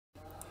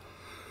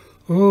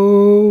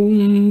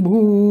ॐ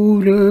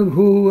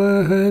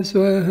भूर्भुवः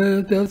स्वः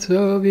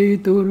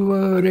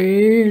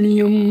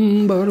तत्सवितुर्वरेण्यं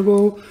भर्गो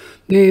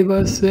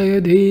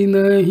देवस्य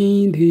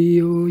धीमहि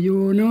धियो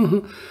यो नः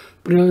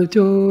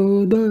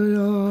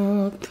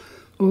प्रचोदयात्।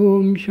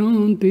 ॐ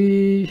शान्ति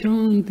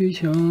शान्ति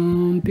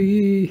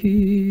शान्तिः।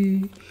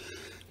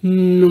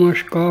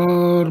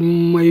 Namaskar,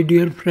 my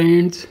dear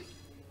friends.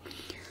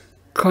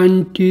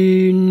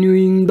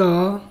 Continuing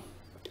the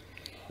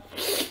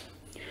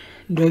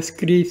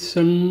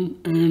description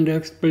and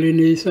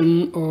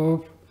explanation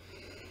of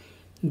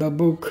the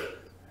book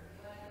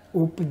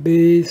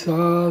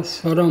Updesa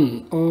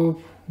Saram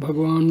of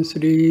Bhagwan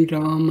Sri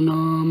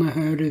Ramana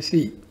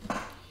Maharshi.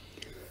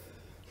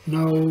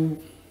 Now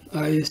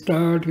I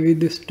start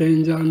with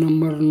stanza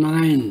number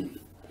 9.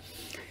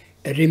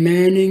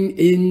 Remaining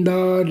in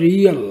the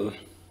real,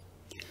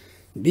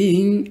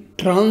 being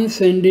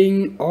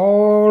transcending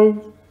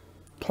all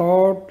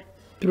thought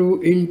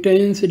through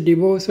intense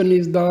devotion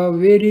is the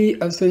very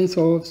essence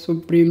of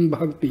supreme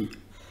bhakti.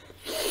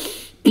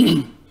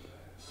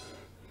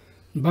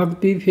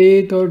 Bhakti,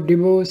 faith or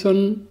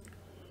devotion,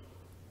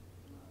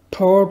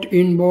 thought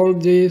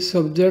involves a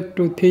subject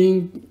to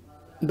think,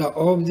 the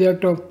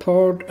object of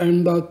thought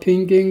and the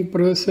thinking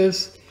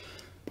process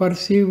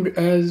perceived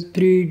as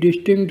three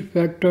distinct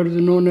factors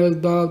known as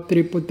the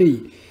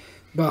Tripati.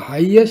 The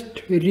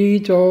highest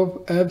reach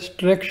of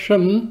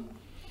abstraction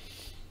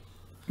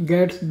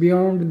gets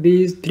beyond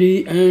these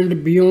three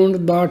and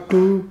beyond the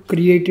two,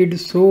 created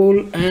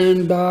soul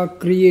and the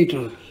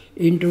creator,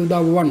 into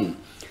the one.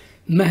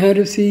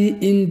 Maharshi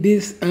in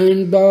this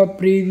and the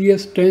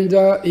previous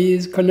stanza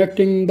is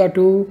connecting the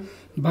two,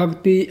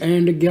 bhakti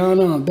and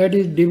jnana, that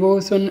is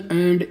devotion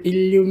and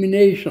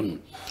illumination.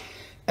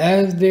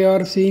 As they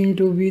are seen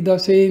to be the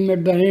same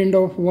at the end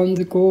of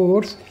one's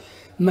course,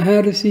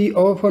 Maharshi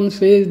often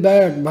says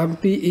that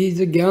bhakti is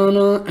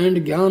jnana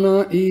and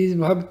jnana is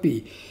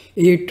bhakti,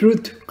 a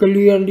truth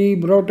clearly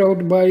brought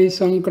out by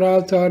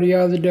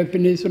Shankaracharya's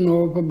definition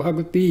of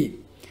bhakti.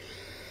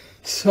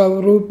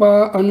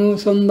 Savrupa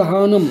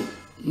anusandhanam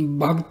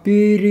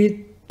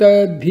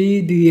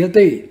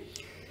bhaktirittabhidhyate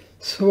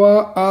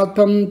swa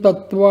atam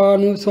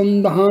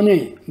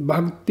tattvanusandhane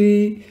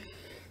bhakti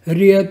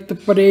riyat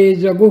pare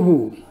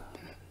jaguhu.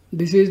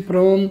 This is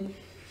from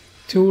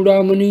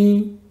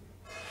Chudamani,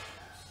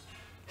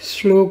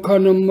 Shloka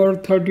number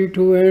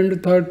 32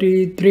 and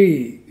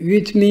 33,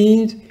 which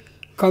means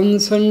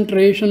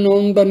concentration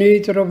on the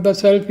nature of the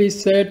self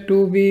is said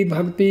to be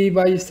bhakti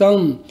by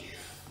some.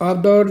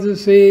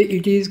 Others say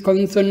it is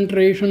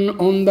concentration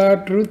on the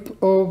truth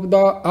of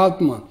the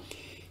Atma.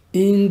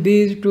 In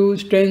these two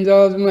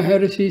stanzas,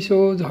 Maharshi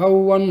shows how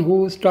one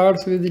who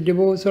starts with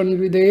devotion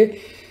with a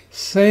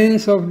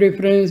sense of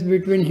difference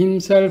between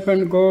himself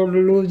and God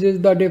loses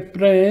the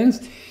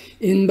difference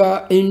in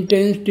the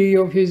intensity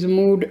of his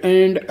mood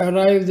and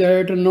arrives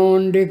at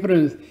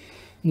non-difference.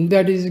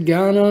 That is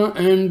jnana,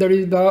 and that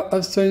is the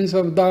essence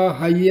of the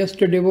highest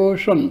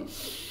devotion.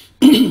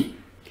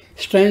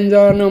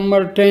 Stanza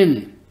number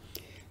 10.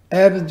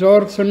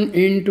 Absorption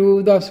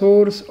into the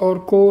source or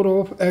core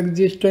of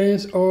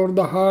existence or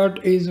the heart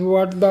is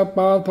what the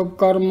path of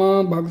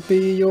karma,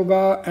 bhakti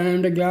yoga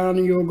and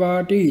jnana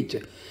yoga teach.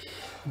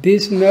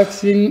 This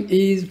maxim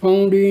is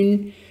found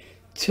in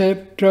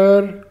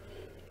chapter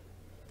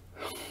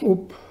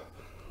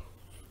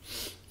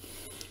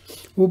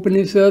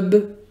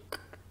Upanishad,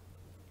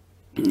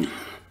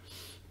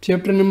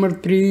 chapter number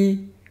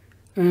 3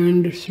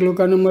 and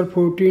shloka number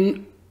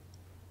 14,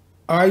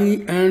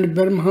 I and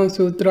Brahma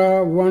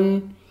Sutra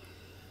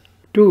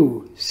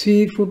 1-2.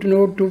 See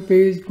footnote to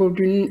page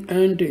 14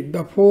 and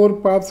the four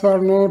paths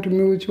are not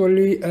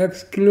mutually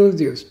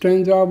exclusive.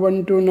 Stanza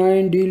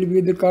 1-9 deal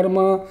with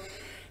karma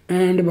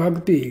and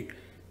bhakti,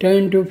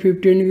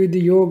 10-15 with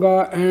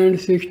yoga and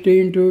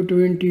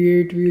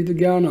 16-28 with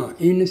jnana.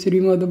 In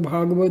Srimad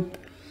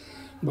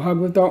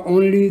Bhagavata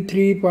only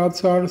three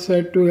paths are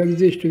said to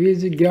exist,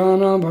 with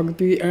jnana,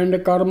 bhakti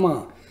and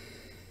karma.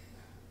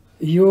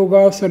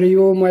 Yoga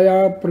Srayo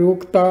Maya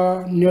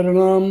Prokta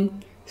Nirnam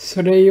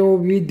Srayo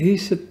Vidhi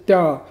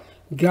Satya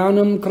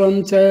Jnanam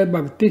Kramcha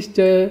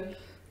Bhaktischa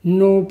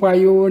No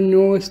Payo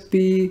No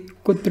Sti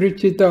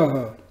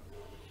Kutrichitah.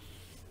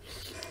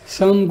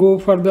 Some go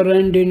further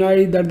and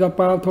deny that the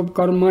path of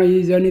karma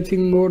is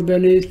anything more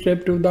than a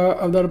step to the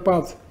other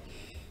path.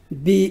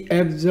 Be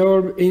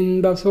absorbed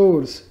in the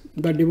source.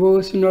 The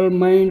devotional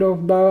mind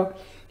of the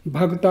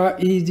Bhakta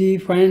easy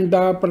find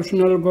the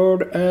personal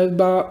God as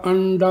the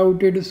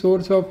undoubted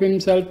source of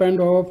himself and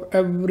of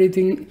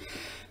everything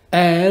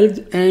else,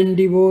 and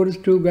endeavors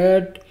to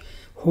get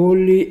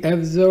wholly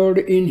absorbed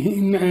in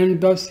him,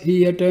 and thus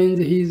he attains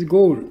his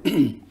goal.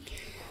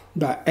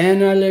 The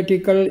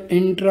analytical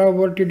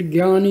introverted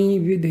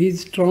jnani with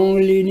his strong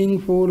leaning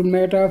for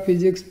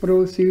metaphysics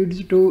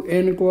proceeds to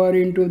inquire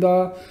into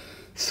the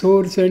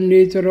source and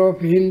nature of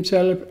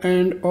himself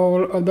and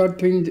all other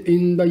things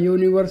in the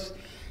universe,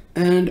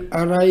 and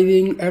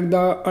arriving at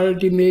the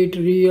ultimate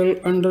real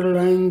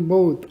underlying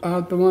both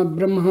Atma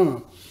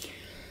Brahma.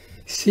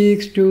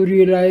 seeks to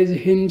realize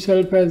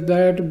himself as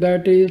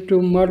that is,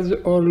 to merge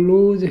or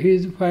lose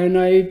his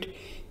finite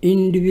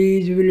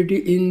individuality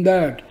in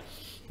that.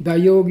 The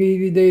yogi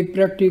with a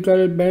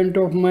practical bent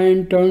of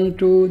mind turns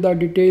to the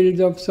details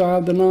of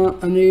sadhana,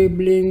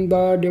 enabling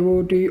the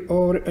devotee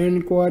or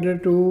enquirer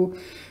to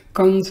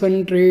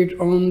concentrate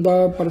on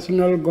the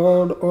personal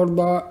God or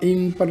the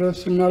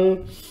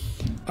impersonal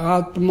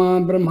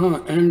Atma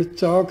Brahma, and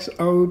chalks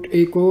out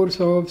a course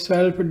of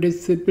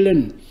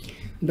self-discipline.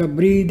 The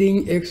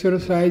breathing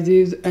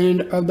exercises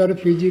and other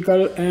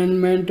physical and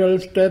mental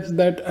steps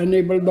that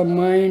enable the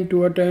mind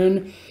to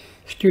attain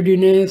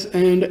steadiness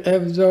and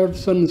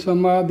absorption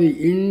samadhi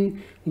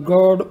in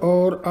God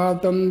or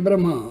Atma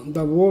Brahma.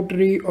 The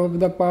devotee of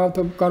the path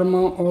of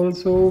karma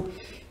also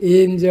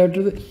aims at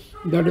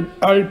the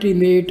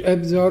ultimate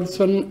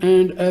absorption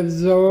and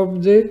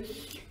absorbs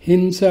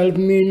himself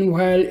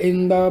meanwhile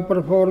in the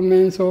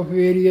performance of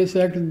various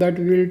acts that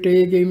will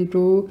take him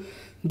to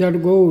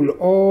that goal.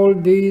 All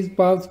these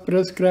paths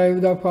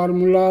prescribe the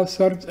formula: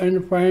 search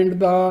and find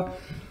the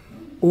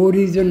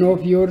origin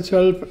of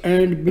yourself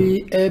and be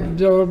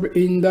absorbed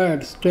in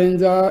that.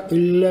 Stanza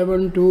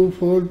 11 to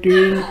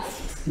 14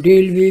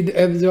 deal with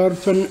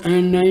absorption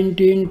and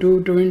 19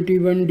 to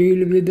 21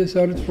 deal with the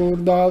search for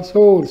the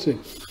source.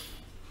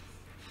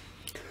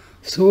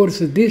 Source.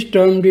 This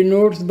term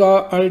denotes the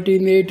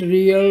ultimate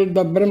real,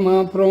 the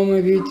Brahma, from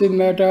which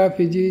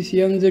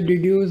metaphysicians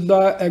deduce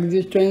the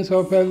existence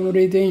of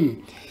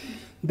everything.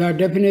 The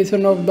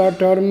definition of the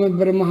term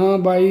Brahma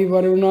by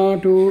Varuna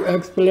to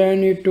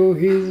explain it to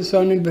his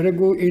son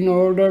Bhrigu in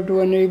order to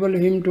enable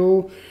him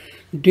to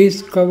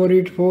discover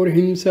it for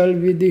himself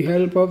with the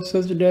help of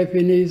such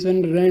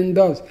definition ran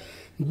thus: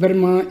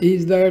 Brahma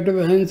is that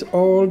whence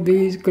all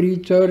these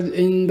creatures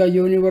in the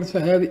universe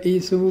have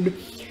issued,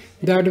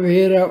 that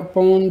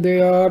whereupon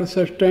they are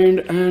sustained,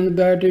 and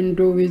that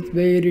into which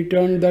they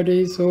return, that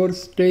is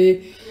source,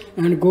 stay,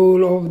 and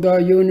goal of the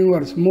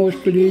universe.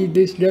 Mostly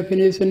this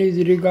definition is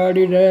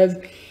regarded as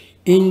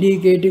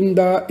indicating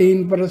the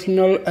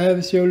impersonal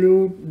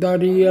absolute, the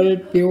real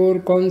pure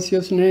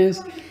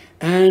consciousness,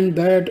 and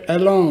that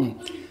alone.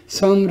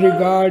 Some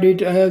regard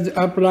it as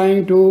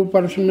applying to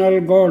personal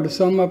God,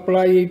 some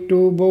apply it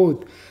to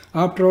both.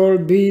 After all,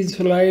 these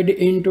slide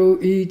into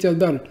each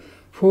other.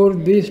 For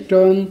this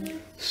term,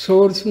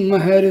 Source,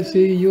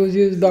 Maharshi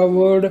uses the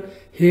word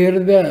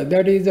Hridaya,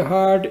 that is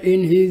heart,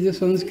 in his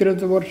Sanskrit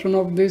version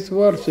of this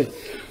verse.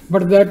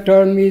 But that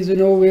term is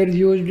nowhere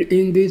used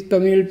in this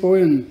Tamil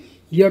poem.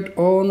 Yet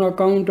on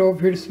account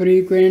of its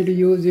frequent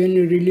use in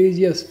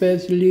religious,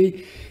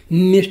 especially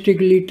mystic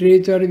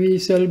literature, we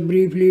shall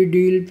briefly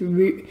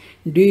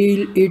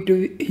deal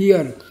it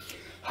here.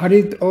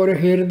 Harit or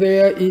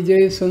Hridaya is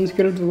a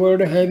Sanskrit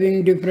word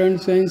having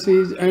different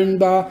senses, and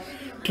the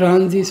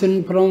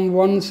transition from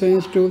one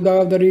sense to the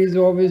other is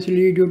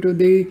obviously due to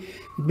the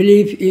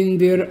belief in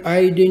their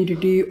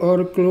identity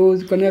or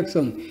close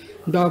connection.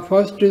 The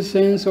first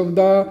sense of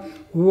the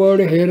word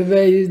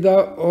Hridaya is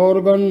the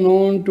organ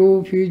known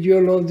to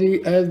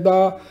physiology as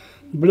the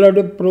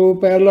blood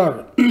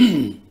propeller.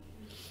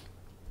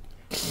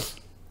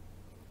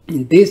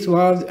 This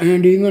was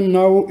and even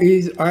now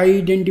is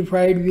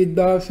identified with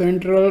the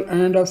central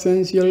and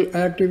essential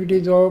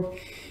activities of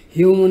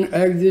human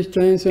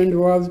existence, and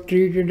was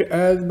treated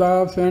as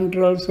the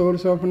central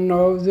source of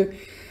nerves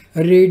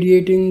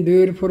radiating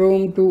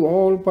therefrom to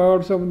all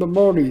parts of the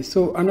body.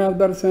 So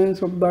another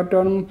sense of the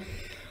term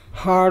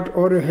heart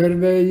or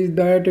Hridaya is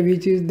that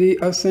which is the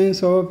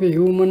essence of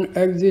human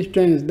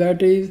existence,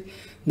 that is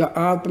the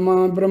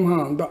Atma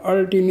Brahma, the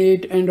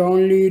ultimate and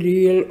only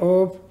real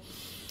of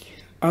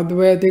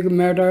Advaitic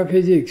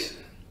metaphysics.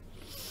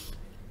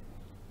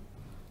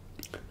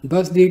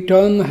 Thus the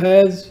term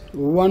has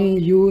one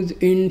use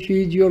in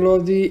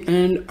physiology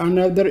and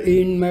another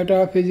in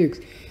metaphysics.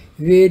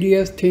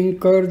 Various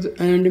thinkers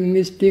and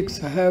mystics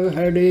have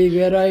had a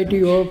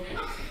variety of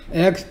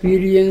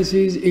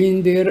experiences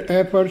in their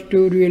efforts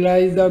to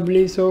realize the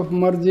bliss of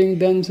merging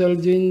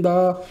themselves in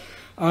the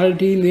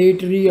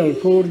ultimate real.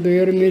 For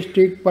their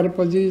mystic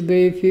purposes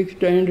they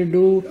fixed and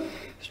do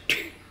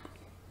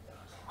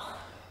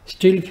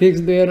still fix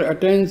their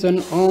attention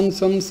on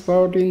some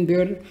spot in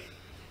their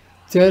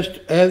chest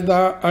as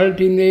the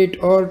ultimate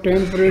or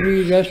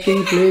temporary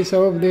resting place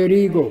of their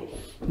ego.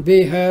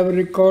 They have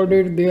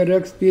recorded their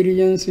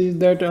experiences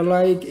that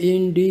alike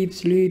in deep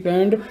sleep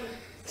and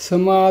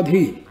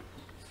samadhi.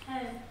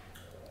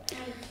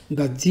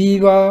 The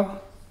jiva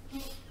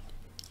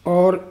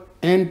or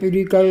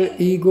empirical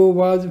ego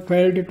was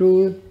felt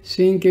to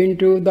sink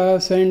into the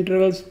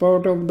central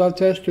spot of the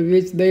chest,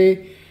 which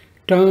they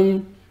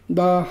termed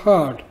the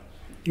heart.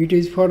 It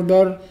is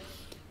further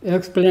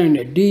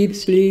explained. Deep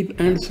sleep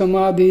and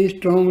samadhi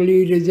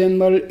strongly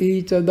resemble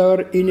each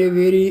other in a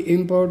very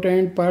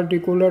important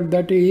particular,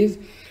 that is,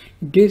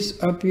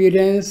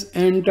 disappearance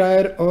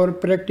entire or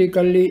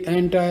practically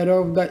entire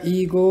of the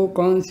ego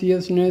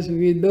consciousness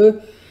with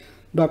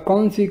the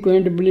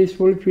consequent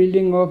blissful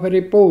feeling of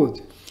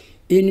repose.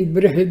 In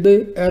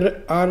Brihad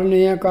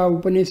Aranyaka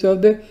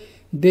Upanishad,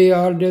 They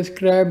are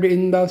described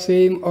in the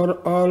same or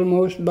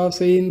almost the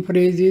same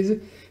passages.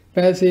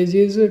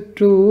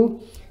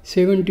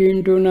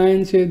 2:17 to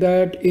 9 say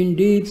that in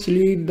deep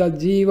sleep the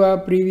jiva,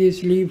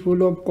 previously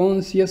full of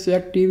conscious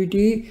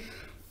activity,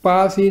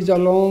 passes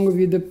along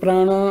with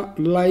prana,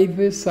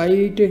 life,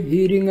 sight,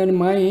 hearing and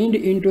mind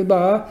into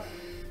the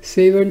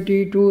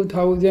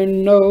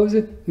 72,000 nerves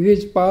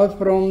which pass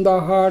from the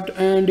heart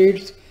and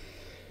its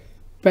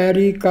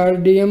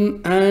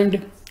pericardium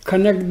and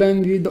connect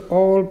them with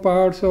all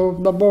parts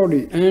of the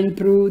body, and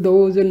through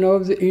those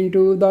nerves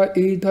into the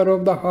ether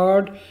of the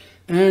heart,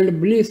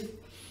 and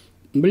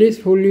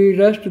blissfully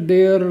rest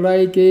there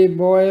like a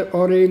boy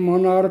or a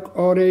monarch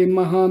or a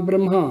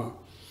Mahabrahma.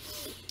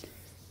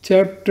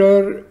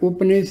 Chapter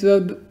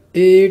Upanishad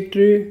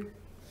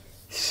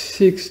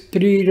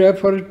 8:6-3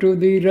 refers to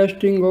the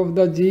resting of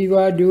the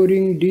jiva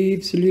during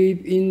deep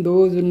sleep in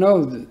those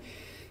nerves,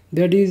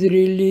 that is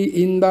really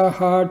in the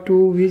heart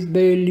to which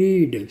they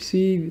lead.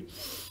 See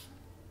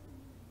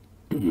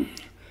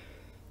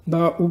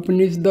the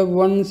Upanishad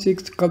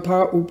 1:6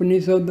 Katha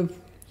Upanishad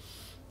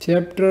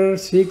chapter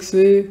 6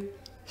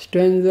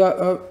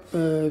 stanza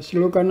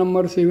sloka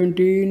number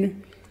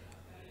 17,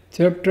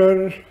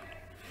 chapter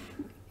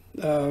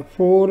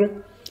 4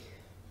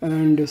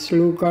 and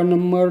sloka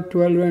number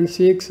 12 and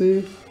 6,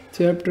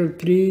 chapter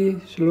 3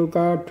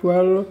 sloka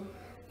 12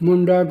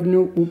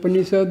 Mundagnu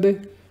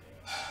Upanishad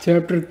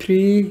chapter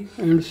 3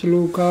 and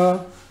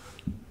sloka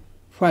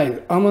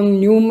 5. Among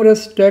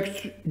numerous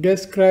texts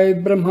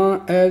describe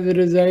Brahma as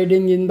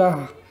residing in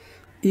the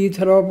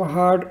ether of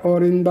heart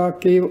or in the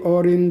cave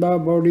or in the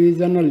body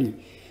generally.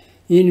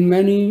 In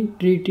many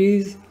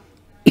treatises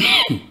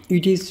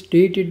it is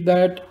stated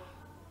that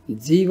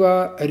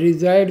jiva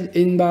resides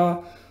in the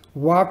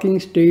waking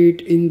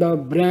state in the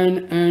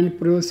brain and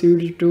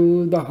proceeds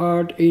to the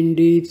heart in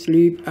deep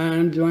sleep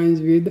and joins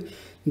with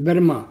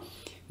Brahma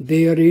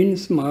there in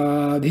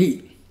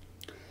Samadhi.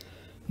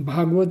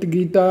 Bhagavad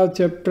Gita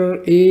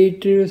chapter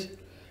 8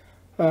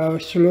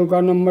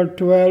 sloka number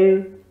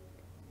 12,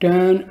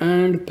 10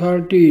 and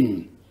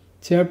 13,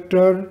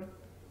 chapter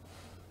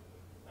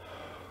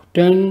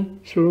 10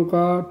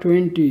 sloka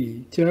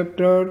 20,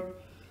 chapter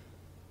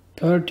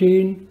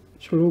 13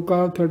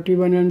 sloka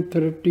 31 and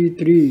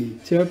 33,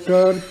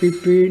 chapter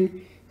 15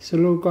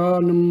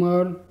 sloka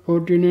number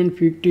 14 and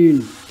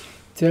 15,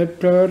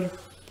 chapter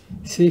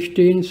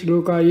 16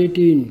 sloka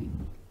 18,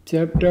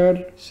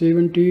 chapter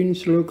 17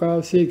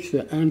 sloka 6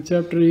 and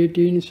chapter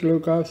 18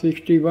 sloka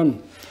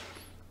 61.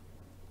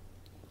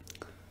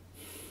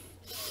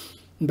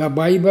 The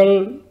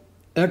Bible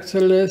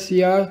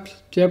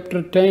Ecclesiastes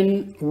chapter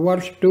 10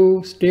 verse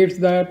 2 states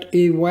that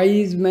a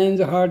wise man's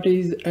heart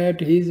is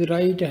at his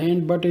right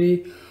hand but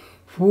a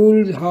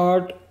fool's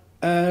heart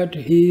at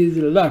his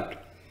left.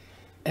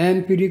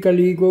 Empirical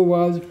ego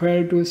was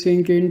felt to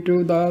sink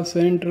into the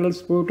central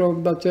spot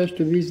of the chest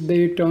which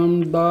they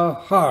termed the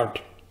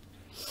heart.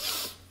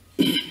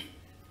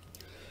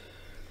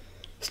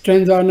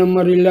 Stanza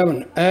number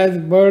 11. As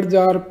birds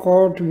are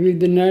caught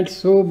with nets,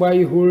 so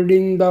by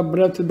holding the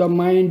breath the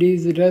mind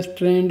is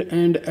restrained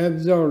and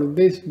absorbed.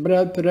 This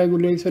breath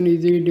regulation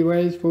is a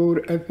device for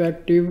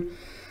effective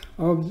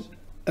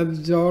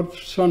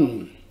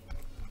absorption.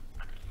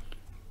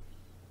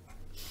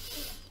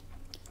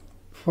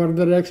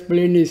 Further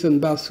explanation.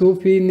 The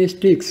Sufi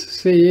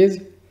mystics says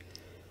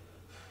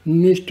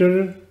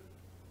Mr.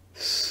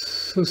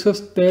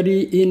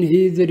 Susasteri in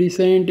his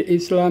recent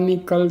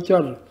Islamic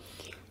Culture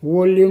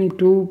Volume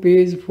 2,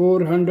 page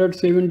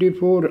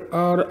 474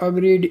 are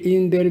agreed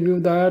in their view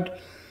that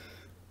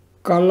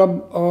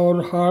qalb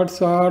or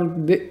hearts are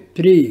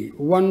three,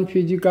 one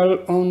physical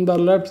on the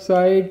left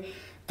side,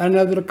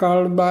 another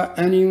called the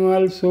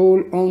animal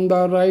soul on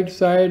the right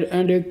side,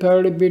 and a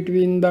third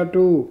between the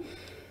two,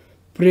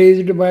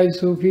 praised by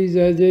Sufis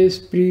as a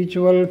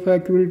spiritual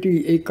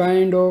faculty, a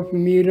kind of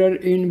mirror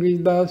in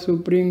which the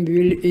supreme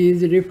will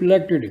is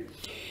reflected.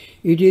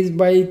 It is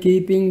by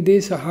keeping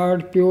this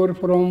heart pure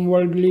from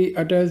worldly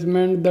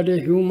attachment that a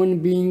human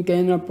being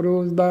can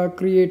approach the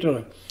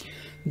Creator.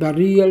 The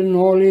real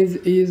knowledge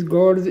is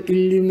God's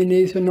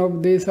illumination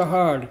of this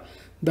heart.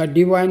 The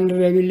divine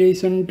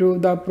revelation to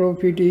the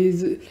prophet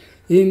is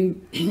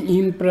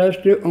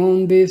impressed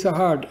on this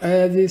heart,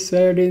 as is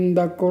said in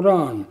the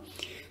Quran.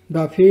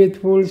 The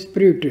faithful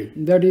spirit,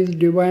 that is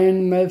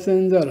divine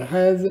messenger,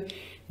 has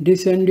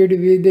descended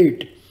with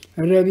it.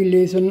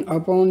 Revelation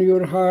upon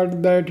your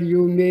heart that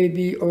you may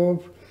be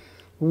of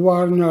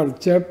Warner,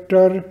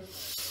 chapter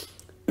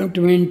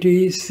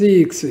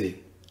 26,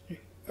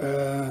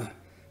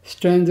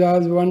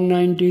 stanzas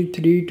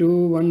 193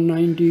 to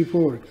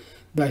 194.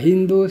 The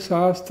Hindu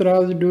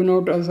Shastras do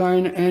not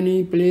assign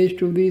any place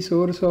to the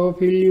source of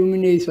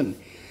illumination.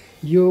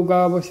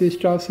 Yoga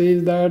Vasishtha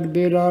says that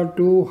there are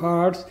two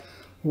hearts,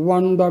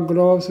 one the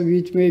gross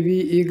which may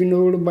be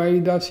ignored by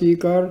the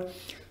seeker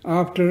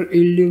after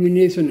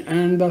illumination,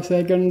 and the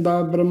second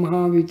the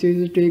Brahma which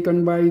is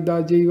taken by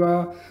the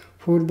Jiva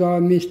for the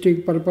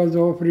mystic purpose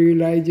of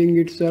realizing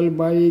itself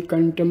by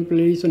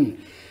contemplation.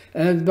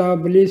 as the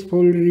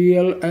blissful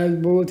real, as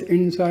both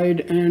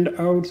inside and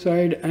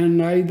outside, and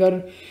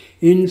neither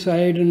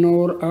inside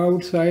nor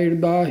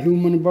outside the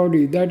human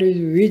body, that is,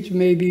 which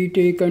may be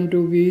taken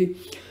to be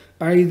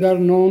either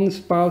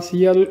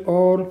non-spatial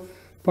or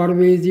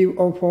pervasive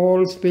of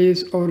all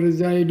space or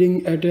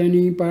residing at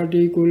any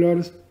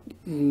particular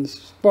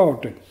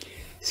spot.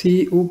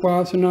 See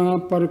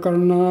Upasana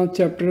Prakarana,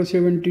 chapter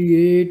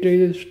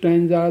 78,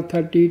 stanza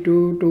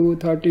 32 to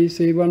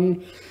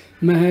 37.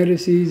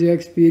 Maharshi's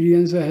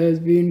experience has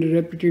been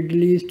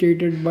repeatedly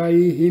stated by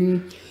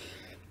him,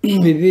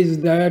 which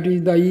that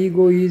is the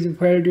ego is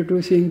felt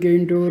to sink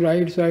into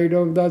right side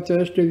of the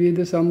chest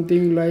with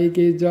something like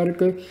a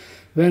jerk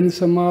when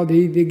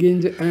samadhi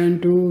begins,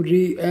 and to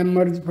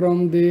re-emerge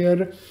from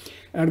there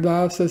at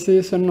the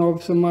cessation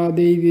of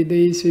samadhi with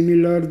a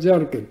similar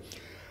jerk.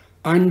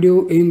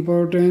 Undue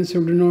importance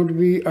should not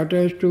be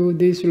attached to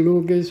this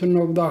location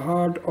of the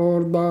heart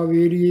or the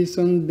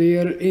variations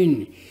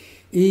therein.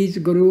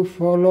 Each group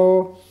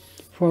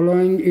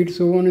following its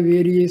own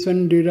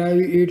variation derive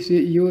its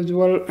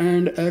usual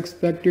and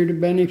expected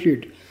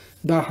benefit.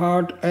 The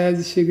heart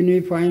as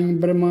signifying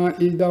Brahma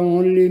is the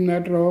only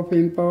matter of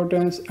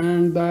importance,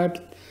 and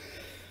that,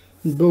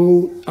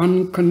 though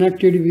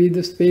unconnected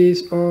with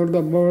space or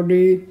the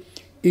body,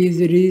 is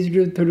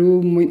reached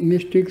through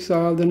mystic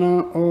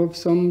sadhana of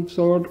some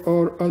sort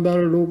or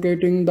other,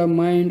 locating the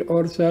mind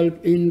or self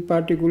in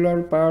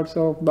particular parts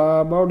of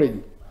the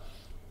body.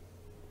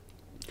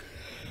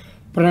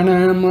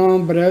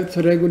 Pranayama, breath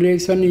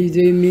regulation, is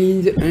a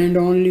means and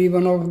only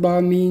one of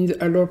the means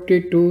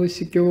adopted to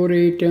secure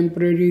a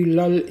temporary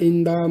lull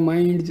in the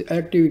mind's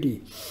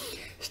activity.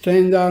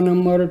 Stanza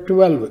number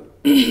 12.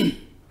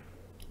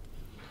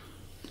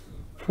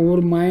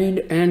 For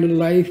mind and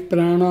life,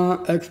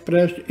 prana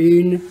expressed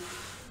in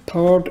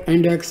thought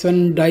and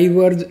action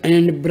diverge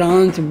and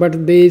branch,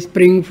 but they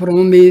spring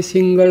from a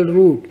single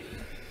root.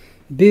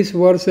 This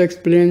verse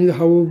explains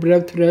how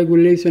breath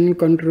regulation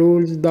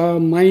controls the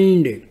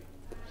mind.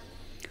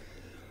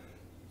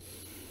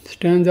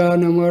 Stanza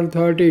number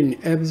 13.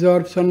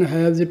 Absorption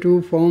has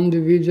two forms,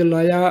 which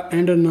laya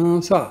and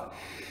nasa.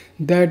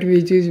 That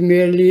which is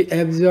merely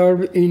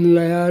absorbed in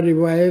laya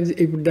revives;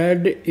 if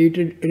dead, it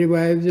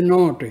revives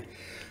not.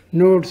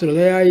 Notes: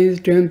 laya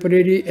is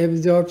temporary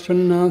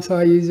absorption,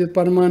 nasa is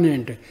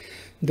permanent.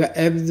 The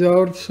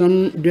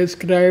absorption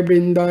described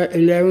in the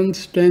 11th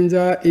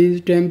stanza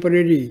is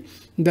temporary.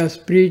 The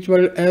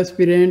spiritual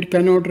aspirant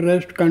cannot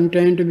rest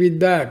content with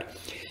that.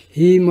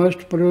 He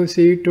must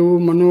proceed to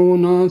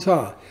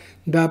manonasa,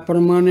 the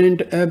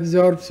permanent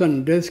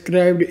absorption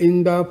described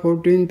in the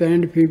 14th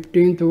and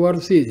 15th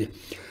verses.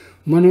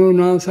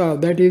 Manonasa,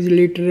 that is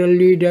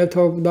literally death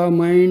of the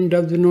mind,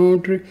 does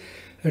not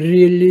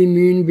really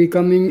mean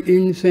becoming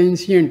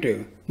insentient.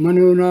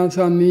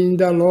 Manonasa means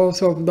the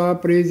loss of the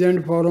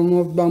present form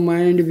of the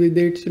mind with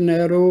its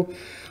narrow,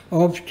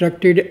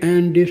 obstructed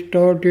and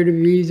distorted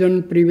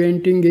vision,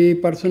 preventing a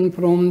person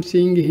from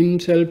seeing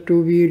himself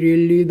to be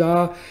really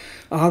the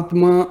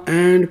Atma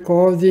and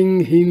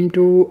causing him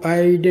to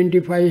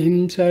identify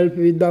himself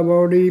with the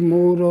body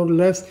more or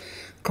less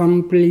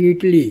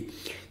completely.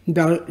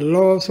 The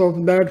loss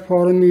of that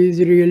form is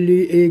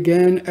really a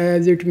gain,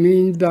 as it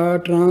means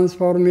the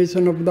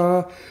transformation of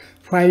the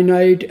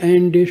finite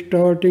and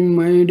distorting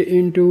mind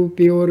into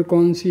pure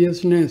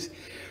consciousness,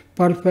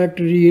 perfect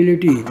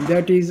reality,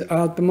 that is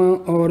Atma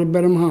or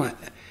Brahma,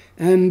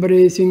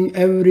 embracing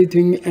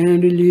everything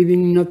and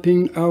leaving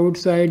nothing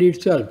outside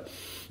itself.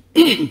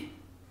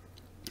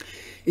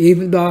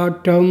 If the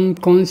term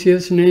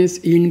consciousness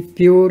in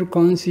pure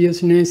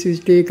consciousness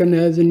is taken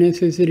as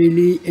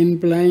necessarily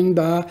implying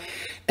the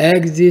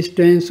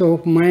existence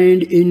of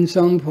mind in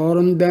some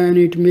form, then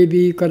it may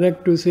be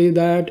correct to say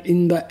that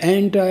in the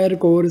entire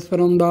course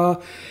from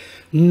the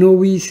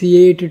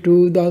novitiate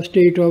to the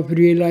state of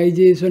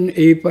realization,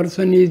 a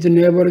person is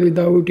never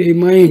without a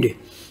mind.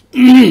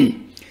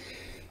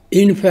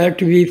 In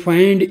fact, we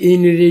find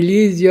in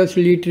religious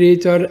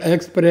literature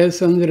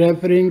expressions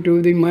referring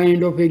to the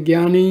mind of a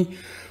jnani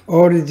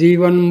or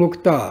jivan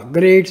mukta.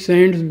 Great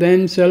saints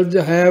themselves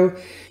have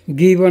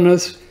given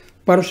us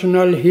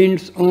personal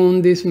hints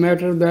on this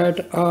matter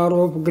that are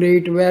of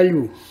great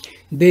value.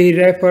 They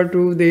refer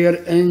to their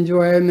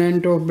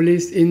enjoyment of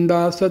bliss in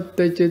the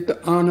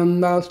Satyachit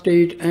Ananda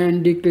state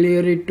and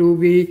declare it to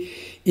be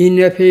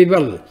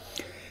ineffable.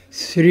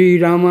 Sri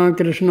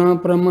Ramakrishna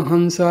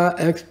Paramahansa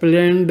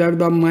explained that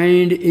the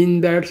mind in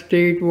that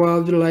state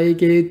was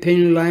like a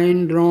thin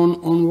line drawn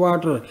on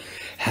water,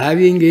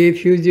 having a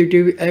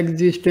fugitive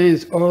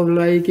existence, or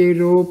like a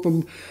rope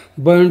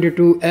burned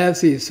to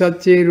ashes.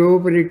 Such a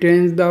rope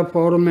retains the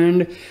form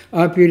and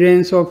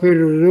appearance of a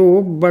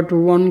rope, but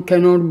one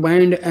cannot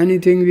bind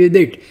anything with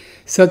it.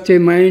 Such a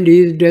mind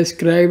is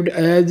described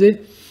as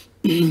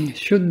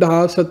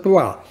Shuddha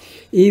Sattva.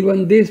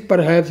 Even this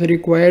perhaps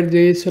requires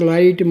a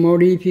slight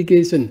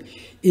modification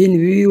in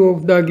view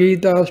of the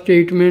Gita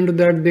statement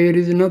that there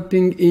is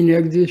nothing in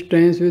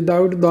existence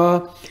without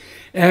the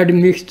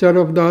admixture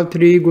of the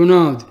three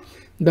gunas.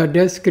 The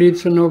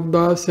description of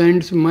the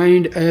saint's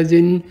mind as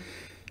in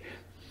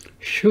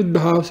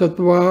Shuddha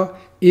Sattva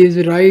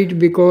is right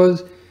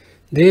because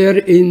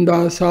therein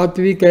the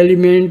sattvic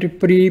element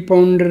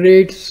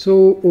preponderates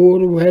so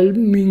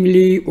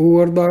overwhelmingly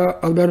over the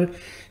other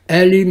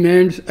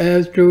elements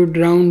as to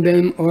drown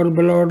them or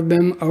blot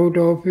them out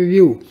of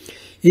view,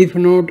 if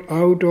not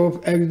out of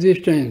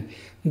existence.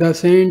 The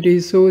saint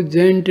is so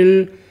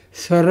gentle,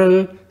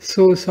 saral,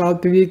 so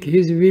sattvic,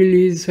 his will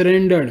is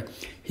surrendered.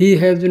 He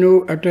has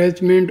no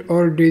attachment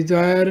or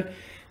desire,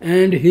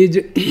 and his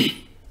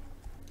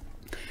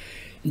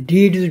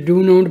deeds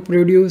do not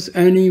produce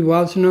any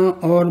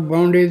vasana or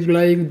bondage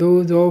like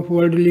those of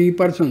worldly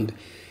persons.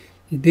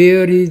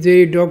 There is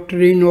a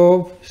doctrine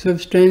of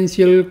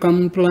substantial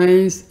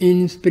compliance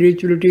in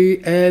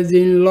spirituality as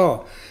in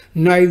law.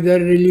 Neither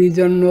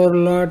religion nor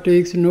law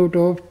takes note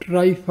of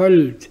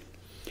trifles.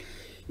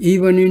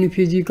 Even in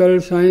physical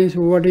science,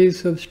 what is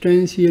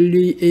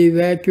substantially a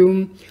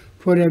vacuum,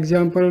 for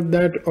example,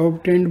 that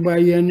obtained by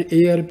an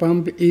air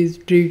pump, is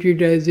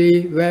treated as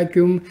a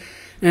vacuum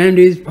and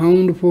is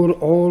found for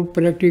all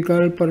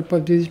practical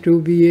purposes to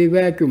be a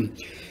vacuum.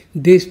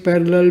 This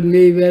parallel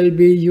may well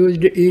be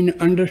used in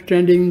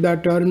understanding the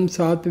term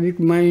sattvic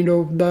mind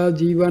of the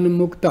Jivan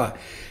Mukta,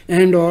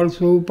 and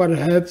also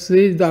perhaps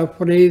the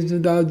phrase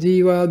the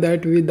Jiva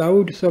that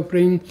without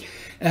suffering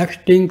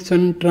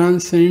extinction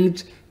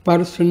transcends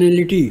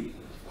personality.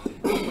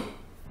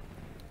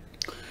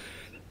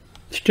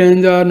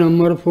 Stanza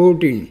number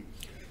 14.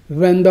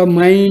 When the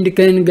mind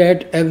can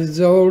get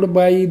absorbed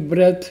by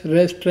breath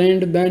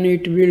restraint, then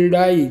it will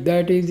die,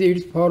 that is,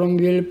 its form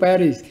will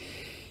perish,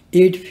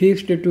 it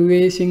fixed to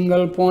a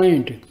single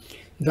point.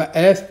 The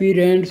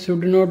aspirant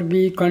should not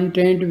be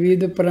content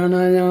with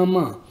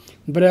pranayama,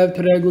 breath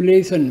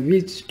regulation,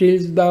 which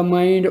stills the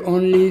mind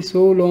only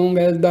so long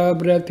as the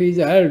breath is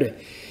held.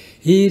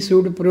 He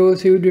should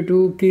proceed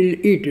to kill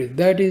it.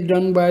 That is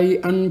done by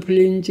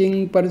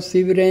unflinching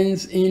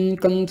perseverance in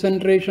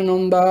concentration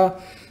on the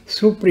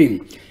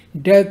Supreme.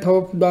 Death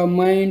of the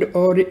mind,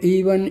 or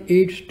even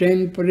its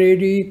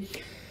temporary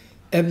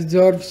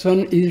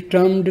absorption, is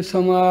termed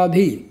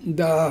samadhi.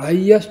 The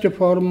highest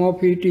form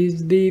of it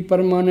is the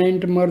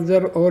permanent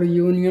merger or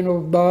union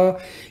of the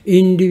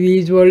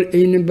individual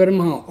in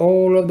Brahma.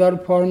 All other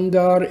forms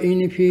are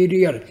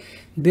inferior.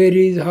 There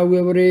is,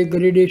 however, a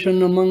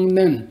gradation among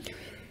them.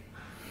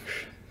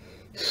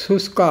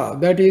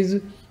 Suska, that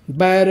is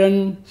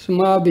barren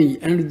samadhi,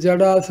 and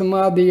jada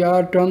samadhi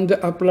are terms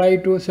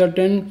applied to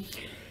certain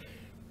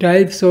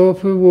types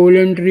of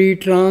voluntary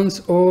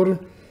trance or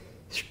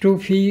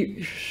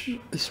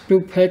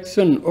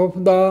stupefaction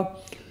of the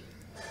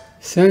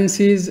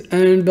senses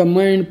and the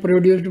mind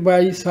produced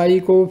by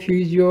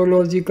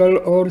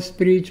psychophysiological or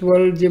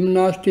spiritual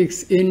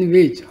gymnastics, in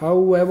which,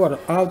 however,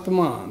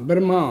 Atma,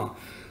 Brahma,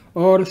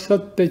 or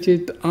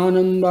Satyachit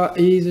Ananda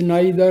is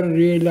neither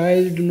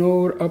realized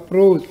nor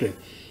approached.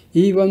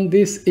 Even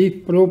this,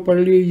 if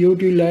properly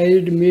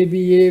utilized, may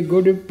be a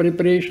good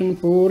preparation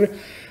for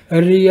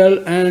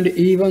real and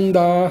even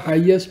the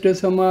highest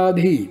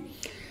samadhi.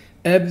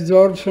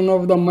 Absorption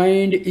of the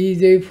mind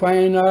is a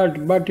fine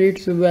art, but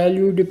its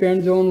value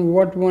depends on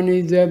what one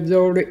is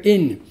absorbed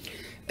in.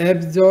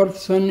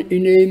 Absorption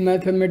in a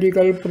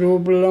mathematical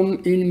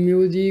problem, in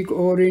music,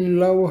 or in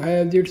love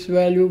has its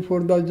value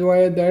for the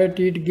joy that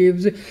it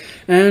gives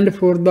and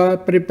for the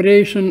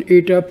preparation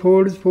it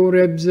affords for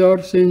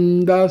absorption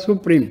in the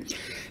Supreme.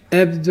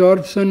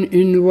 Absorption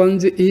in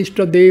one's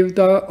Ishta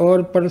Devata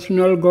or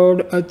personal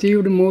God,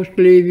 achieved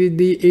mostly with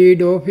the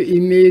aid of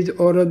image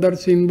or other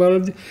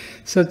symbols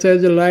such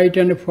as light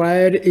and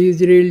fire,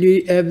 is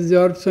really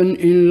absorption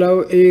in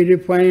love, a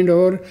refined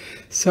or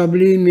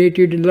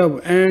sublimated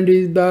love, and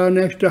is the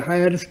next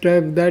higher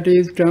step, that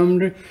is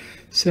termed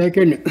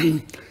second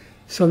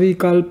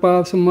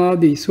Savikalpa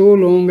Samadhi. So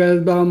long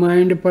as the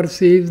mind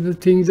perceives the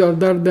things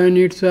other than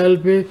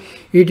itself,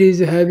 it is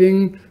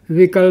having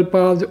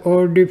vikalpas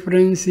or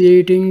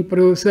differentiating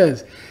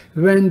process.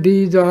 When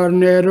these are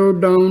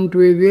narrowed down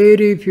to a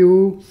very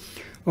few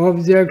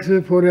objects,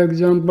 for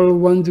example,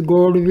 one's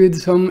God with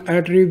some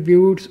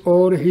attributes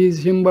or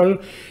his symbol,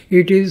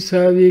 it is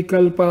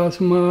Savikalpa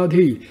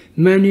Samadhi.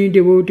 Many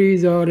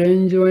devotees are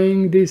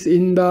enjoying this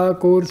in the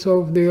course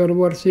of their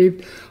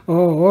worship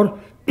or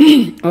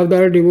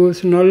other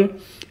devotional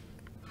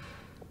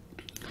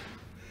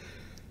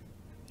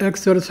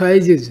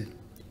exercises.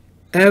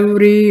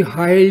 Every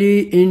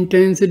highly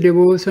intense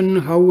devotion,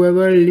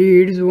 however,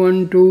 leads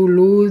one to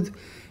lose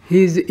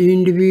his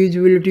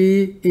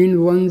individuality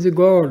in one's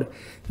God.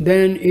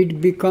 Then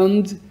it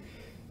becomes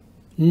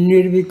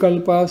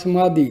Nirvikalpa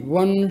Samadhi,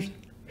 one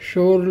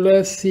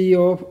shoreless sea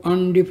of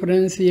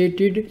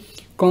undifferentiated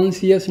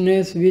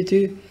consciousness which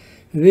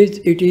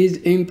it is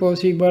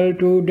impossible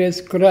to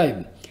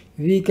describe.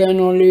 We can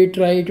only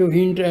try to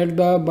hint at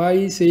the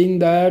by saying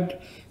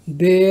that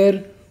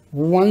there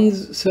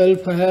one's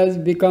self has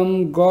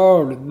become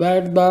God,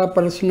 that the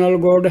personal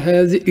God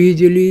has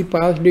easily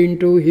passed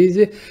into his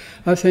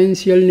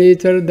essential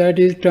nature, that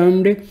is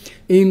termed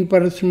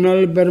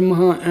impersonal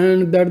Brahma,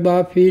 and that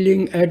the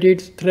feeling at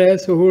its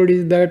threshold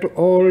is that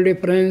all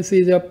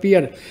differences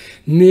appear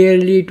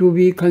merely to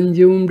be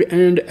consumed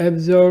and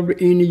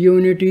absorbed in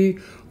unity,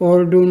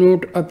 or do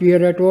not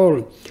appear at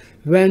all.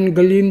 When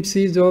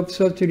glimpses of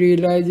such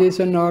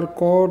realization are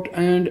caught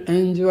and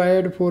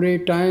enjoyed for a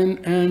time,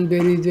 and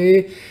there is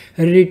a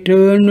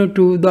return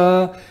to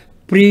the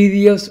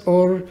previous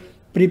or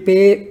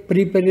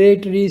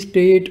preparatory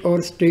state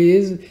or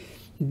stage,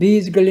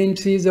 these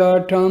glimpses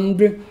are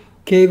termed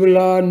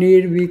Kevala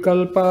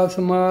Nirvikalpa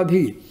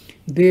Samadhi.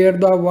 There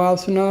the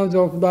vasanas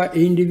of the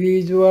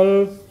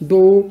individual,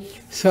 though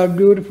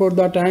subdued for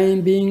the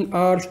time being,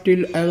 are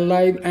still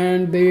alive,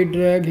 and they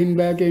drag him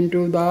back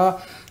into the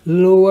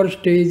lower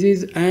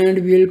stages,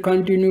 and will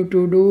continue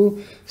to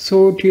do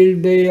so till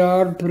they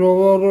are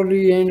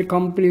thoroughly and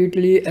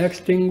completely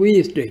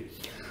extinguished.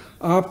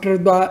 After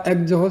the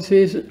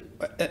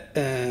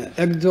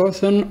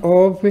exhaustion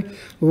of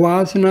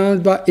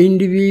vasanas, the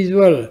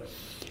individual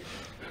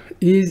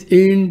is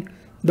in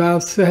the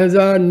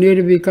Sahaja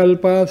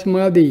Nirvikalpa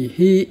Samadhi.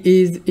 He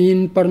is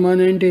in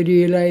permanent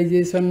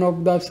realization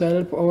of the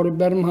self or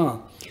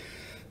Brahma,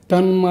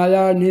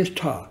 Tanmaya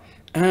Nishtha,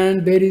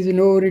 and there is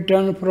no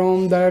return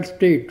from that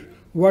state.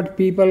 What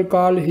people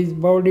call his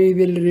body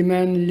will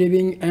remain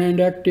living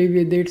and active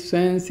with its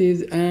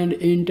senses and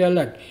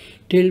intellect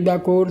till the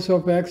course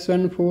of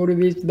action for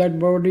which that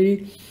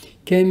body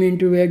came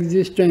into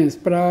existence,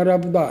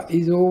 prarabdha,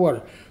 is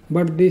over.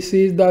 But this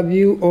is the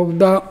view of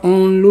the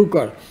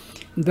onlooker.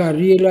 The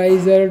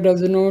realizer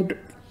does not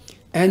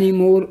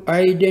anymore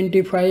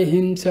identify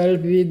himself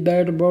with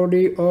that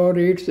body or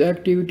its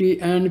activity,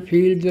 and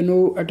feels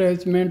no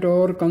attachment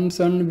or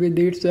concern with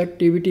its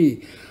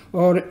activity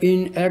or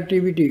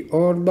inactivity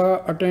or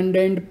the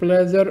attendant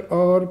pleasure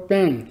or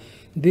pain.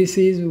 This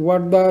is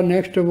what the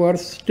next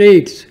verse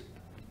states.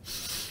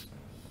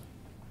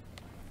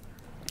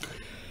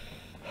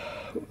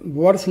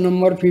 Verse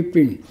number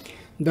 15.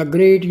 The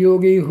great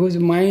yogi whose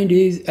mind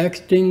is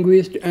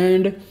extinguished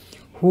and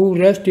who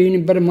rests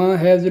in Brahma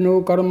has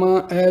no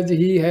karma, as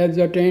he has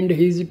attained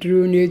his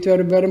true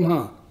nature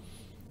Brahma.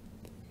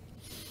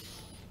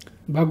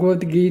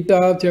 Bhagavad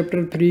Gita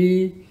chapter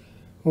 3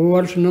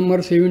 verse number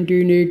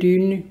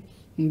 17-18,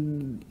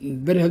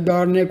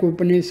 Brihadaranyaka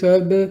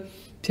Upanishad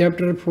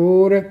chapter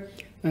 4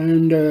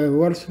 and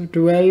verse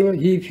 12.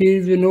 He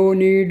feels no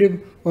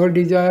need or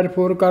desire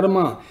for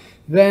karma.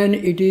 When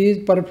it is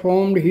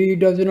performed, he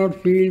does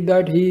not feel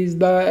that he is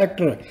the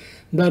actor.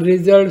 The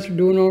results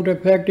do not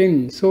affect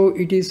him. So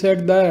it is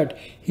said that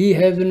he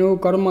has no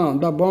karma.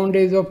 The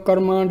bondage of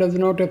karma does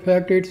not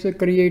affect its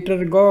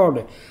creator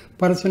God,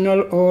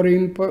 personal or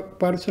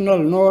impersonal,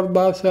 nor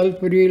the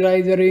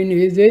self-realizer in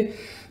his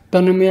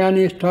Tanmaya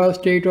Nishtha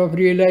state of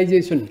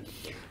realization.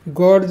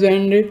 God's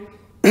and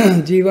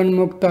Jivan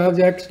Mukta's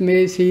acts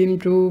may seem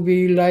to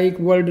be like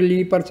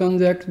worldly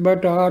person's acts,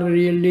 but are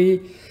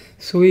really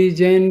sui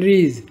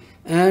generis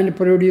and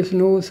produce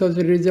no such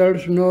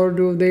results, nor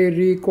do they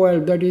recoil.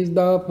 That is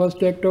the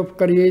first act of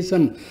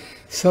creation.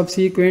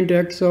 Subsequent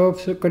acts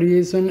of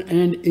creation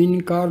and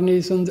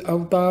incarnations,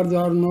 avatars,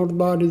 are not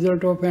the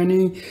result of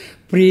any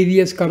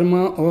previous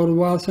karma or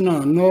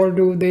vasana, nor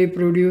do they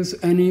produce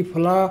any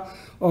phala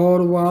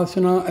or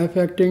vasana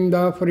affecting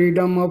the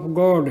freedom of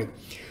God.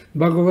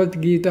 Bhagavad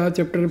Gita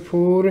chapter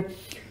 4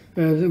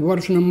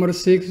 verse number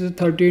 6,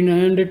 13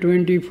 and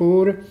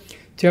 24,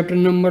 chapter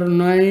number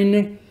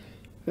 9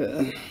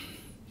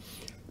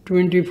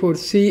 24.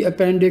 See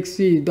Appendix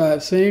C. The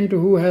saint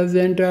who has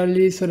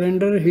entirely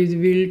surrendered his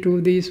will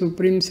to the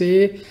Supreme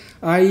say,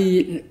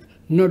 I,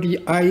 not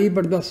I,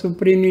 but the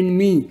Supreme in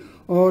me.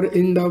 Or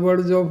in the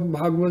words of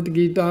Bhagavad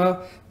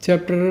Gita,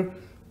 chapter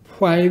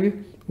 5,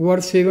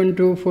 verse 7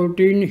 to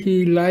 14,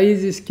 he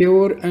lies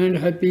secure and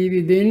happy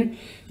within,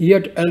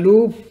 yet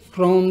aloof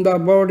from the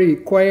body,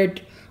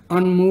 quiet,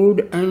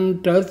 unmoved,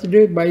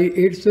 untouched by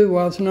its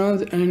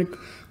vasanas and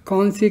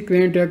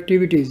consequent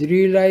activities,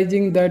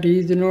 realizing that he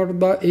is not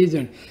the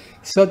agent.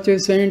 Such a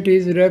saint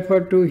is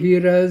referred to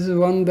here as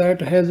one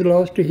that has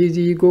lost his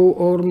ego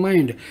or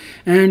mind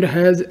and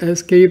has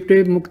escaped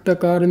mukta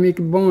karmic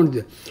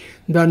bonds.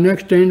 The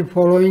next and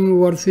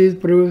following verses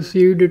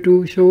proceed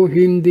to show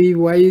him the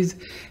wise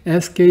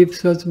escape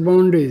such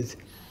bondage.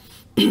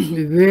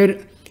 Where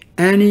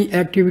any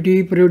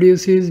activity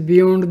produces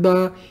beyond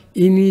the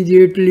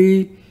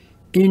immediately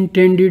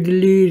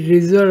intendedly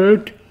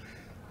result,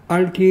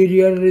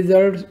 ulterior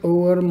results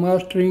over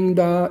mastering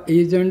the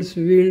agent's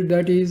will,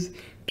 that is,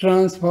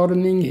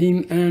 transforming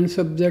him and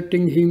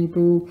subjecting him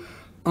to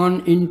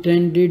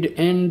unintended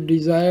and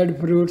desired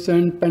fruits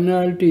and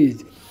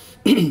penalties.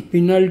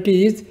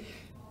 Penalties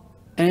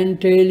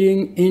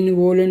entailing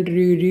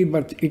involuntary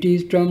rebirth. It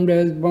is termed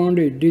as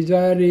bondage.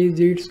 Desire is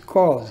its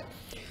cause.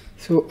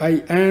 So I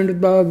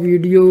end the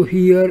video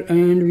here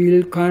and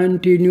will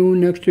continue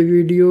next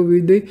video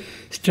with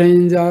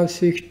stanza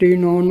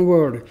 16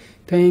 onward.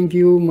 Thank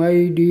you,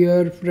 my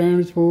dear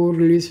friends, for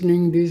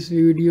listening this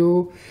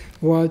video,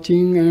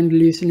 watching and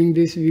listening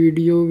this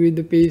video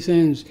with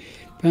patience.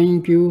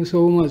 Thank you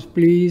so much.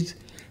 Please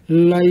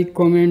like,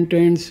 comment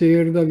and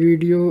share the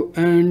video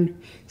and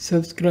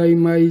subscribe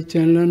my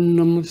channel.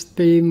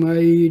 Namaste,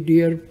 my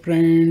dear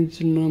friends.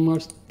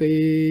 Namaste.